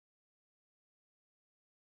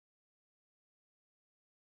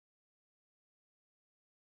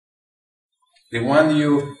They want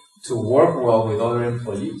you to work well with other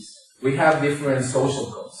employees. We have different social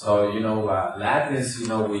codes. So, Latins,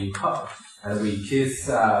 we hug and we kiss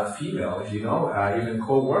females, even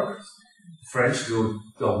co-workers. French do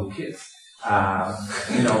double kiss.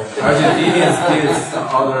 Argentinians kiss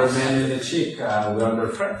other men in the cheek with their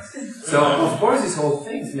friends. So, of course, these whole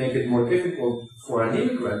things make it more difficult for an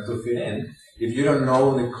immigrant to fit in if you don't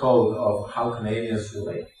know the code of how Canadians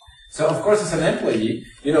relate. So, of course, as an employee,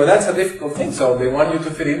 that's a difficult thing. So, they want you to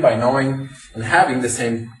fit in by knowing and having the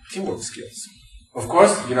same teamwork skills. Of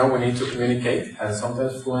course, we need to communicate, and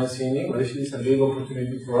sometimes fluency in English is a big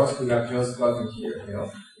opportunity for us who have just gotten here,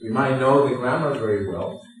 We might know the grammar very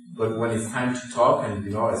well, but when it's time to talk, and,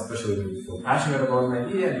 especially when you feel passionate about an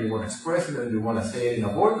idea, and you want to express it, and you want to say it in a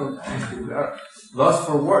boardroom, we are lost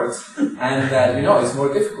for words, and, it's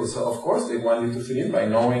more difficult. So, of course, they want you to fit in by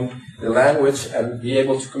knowing the language and be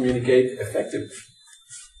able to communicate effectively.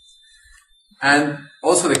 And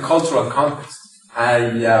also the cultural context. I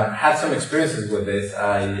had some experiences with this.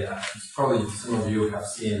 Probably some of you have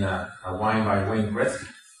seen a wine by Wayne Gretzky.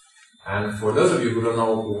 And for those of you who don't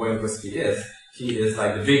know who Wayne Gretzky is, he is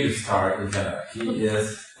like the biggest star in Canada. He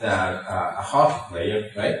is a hockey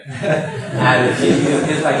player, right? And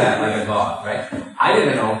he's like a god, right? I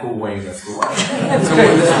didn't know who Wayne Gretzky was. So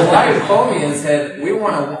when the supplier called me and said, we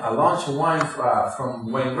want to launch a wine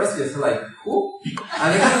from Wayne Gretzky, I said, like, who?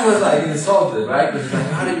 And the guy was like insulted, right? Because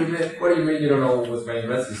like, what do you mean you don't know who was Wayne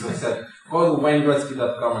Gretzky? So I said, go to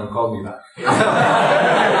WayneGretzky.com and call me back.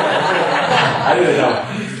 I didn't know.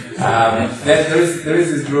 There is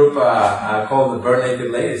this group called the Bare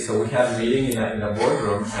Naked Ladies. So we had a meeting in a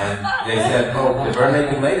boardroom, and they said, "Oh, the Bare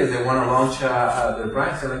Naked Ladies, they want to launch their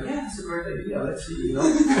brand." So like, yeah, it's a great idea. Let's see,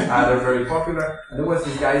 they're very popular. And there was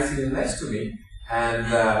this guy sitting next to me, and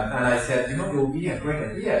I said, it will be a great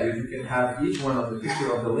idea if you can have each one of the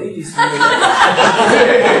picture of the ladies. You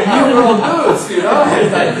were all dudes,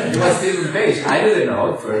 It's like, it was Stephen Page. I didn't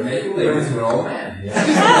know. Bare Naked Ladies were all men.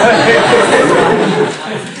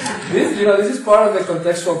 This is part of the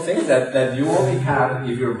contextual thing that you only have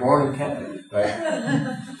if you're born in Canada, right?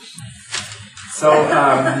 So,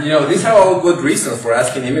 these are all good reasons for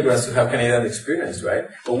asking immigrants to have Canadian experience, right?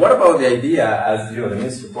 But what about the idea, as the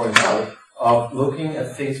minister pointed out, of looking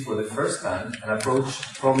at things for the first time and approach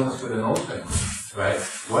problems with an open, right?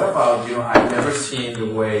 What about, I've never seen the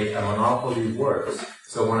way a monopoly works.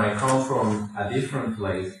 So when I come from a different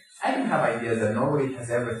place, I can have ideas that nobody has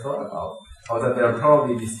ever thought about, or that they're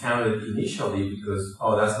probably discounted initially because,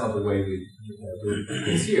 that's not the way we do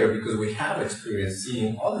things here, because we have experience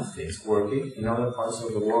seeing other things working in other parts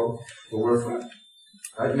of the world where we're from.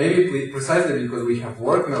 Right? Maybe precisely because we have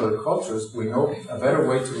worked in other cultures, we know a better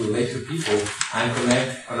way to relate to people and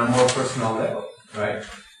connect on a more personal level, right?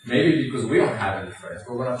 Maybe because we don't have any friends,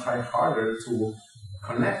 we're going to try harder to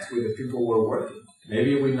connect with the people we're working.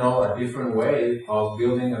 Maybe we know a different way of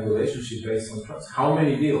building a relationship based on trust. How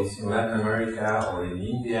many deals in Latin America or in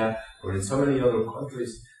India or in so many other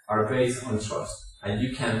countries are based on trust? And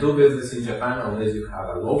you can't do business in Japan unless you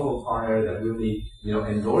have a local partner that really,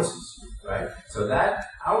 endorses you, right? So that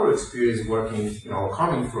our experience working,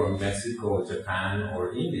 coming from Mexico, Japan,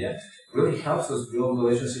 or India really helps us build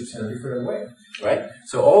relationships in a different way, right?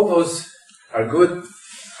 So all those are good.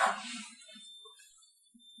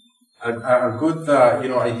 Are good,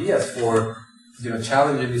 ideas for,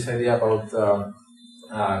 challenging this idea about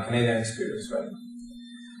Canadian experience, right?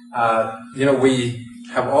 We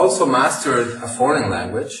have also mastered a foreign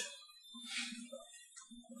language.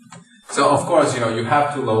 So, of course, you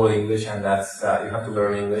have to know English, and that's, you have to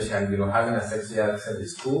learn English, and, having a sexy accent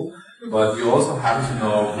is cool, but you also have to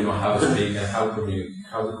know, how to speak and how to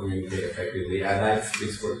communicate effectively, and that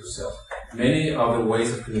speaks for yourself. Many of the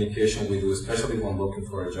ways of communication we do, especially when looking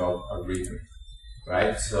for a job, are written,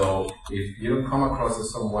 right? So if you don't come across as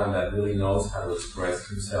someone that really knows how to express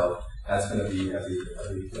himself, that's going to be a big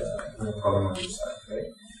problem on your side, right?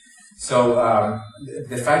 So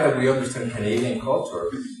the fact that we understand Canadian culture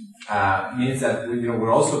means that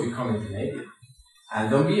we're also becoming Canadian. And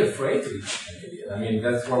don't be afraid to become Canadian. I mean,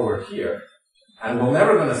 that's why we're here. And we're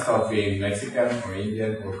never going to stop being Mexican or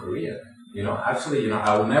Indian or Korean. Actually,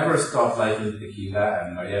 I will never stop liking tequila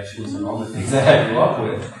and mariachis and all the things that I grew up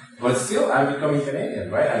with. But still, I'm becoming Canadian,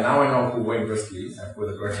 right? And now I know who Wayne Gretzky is and who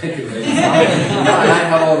the particular is. And I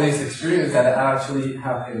have all these experiences that actually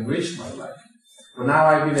have enriched my life. But now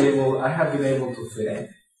I have been able to fit in.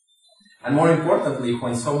 And more importantly,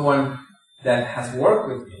 when someone that has worked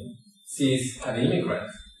with me sees an immigrant,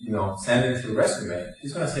 sending his resume,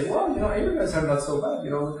 he's going to say, well, immigrants are not so bad.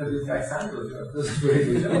 Look at this guy Santos, does a very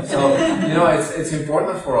good job. So, it's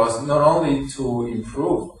important for us not only to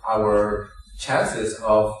improve our chances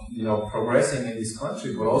of, you know, progressing in this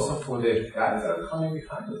country, but also for the guys that are coming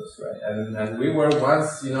behind us, right? And we were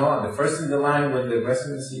once, you know, the first in the line with the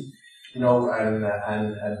residency, you know,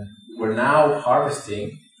 and we're now harvesting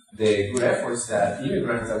the good efforts that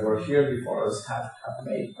immigrants that were here before us have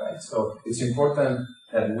made, right? So it's important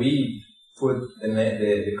that we put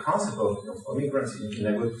the concept of immigrants in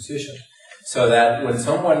a good position, so that when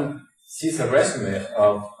someone sees a resume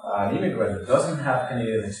of an immigrant that doesn't have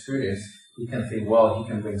Canadian experience, he can think, well, he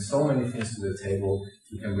can bring so many things to the table.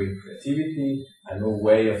 He can bring creativity, a new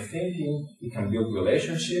way of thinking. He can build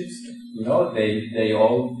relationships. You know, they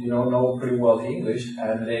all, you know pretty well English,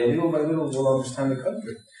 and they little by little will understand the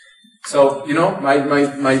country. So, you know, my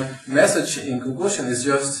message in conclusion is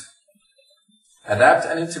just adapt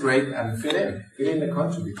and integrate and fit in the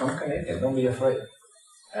country, become Canadian, don't be afraid.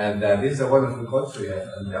 And this is a wonderful country,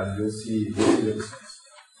 and you'll see the results.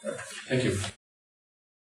 Thank you.